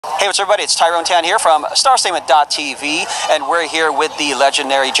Hey, what's up, everybody? It's Tyrone TANN here from StarStatement.tv, and we're here with the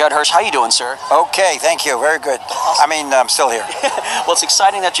legendary JUDD HIRSCH. How you doing, sir? Okay, thank you. Very good. I mean, I'm still here. Well, it's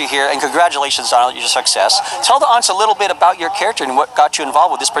exciting that you're here, and congratulations on your success. Tell the audience a little bit about your character and what got you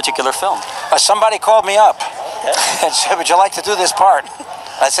involved with this particular film. Somebody called me up and said, would you like to do this part?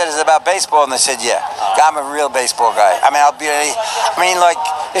 I said, is it about baseball? And they said, yeah. I'm a real baseball guy. I mean, like,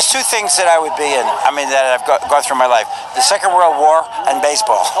 there's two things that I would be in, that I've gone through my life. The Second World War and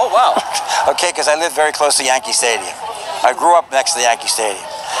baseball. Oh, wow. Okay, because I lived very close to Yankee Stadium. I grew up next to Yankee Stadium.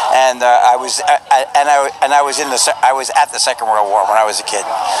 And I was at the Second World War when I was a kid.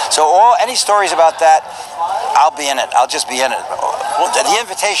 So any stories about that, I'll be in it. I'll just be in it. Well, the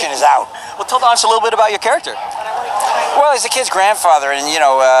invitation is out. Well, tell us a little bit about your character. Well, he's a kid's grandfather, and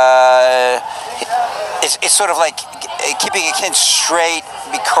it's sort of like keeping a kid straight,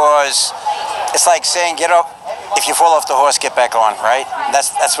 because it's like saying, get up. If you fall off the horse, get back on, right?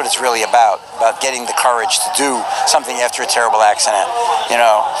 That's what it's really about getting the courage to do something after a terrible accident,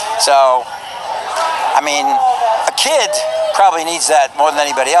 So, a kid probably needs that more than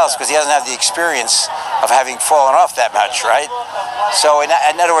anybody else because he doesn't have the experience of having fallen off that much, right? So, in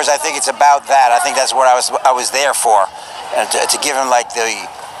other words, I think it's about that. I think that's what I was there for, to give him like the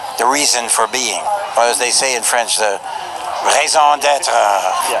reason for being, or as they say in French, the raison d'être.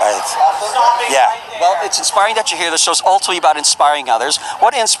 Yeah. Well, it's inspiring that you're here. The show's ultimately about inspiring others.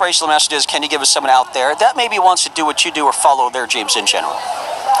 What inspirational messages can you give us someone out there that maybe wants to do what you do or follow their dreams in general?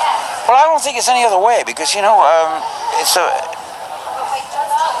 Well, I don't think it's any other way because, I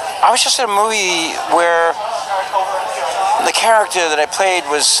was just in a movie where the character that I played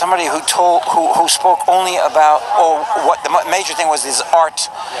was somebody who spoke only about, what the major thing was, is art.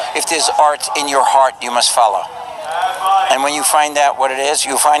 If there's art in your heart, you must follow. And when you find out what it is,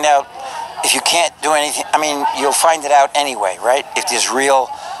 you find out if you can't do anything, you'll find it out anyway, right? If there's real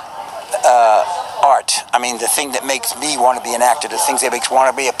art. The thing that makes me want to be an actor, the things that makes me want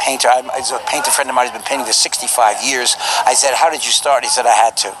to be a painter. A painter friend of mine who's been painting for 65 years. I said, how did you start? He said, I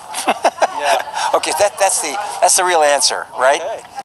had to. Yeah. Okay, that's the real answer, right? Okay.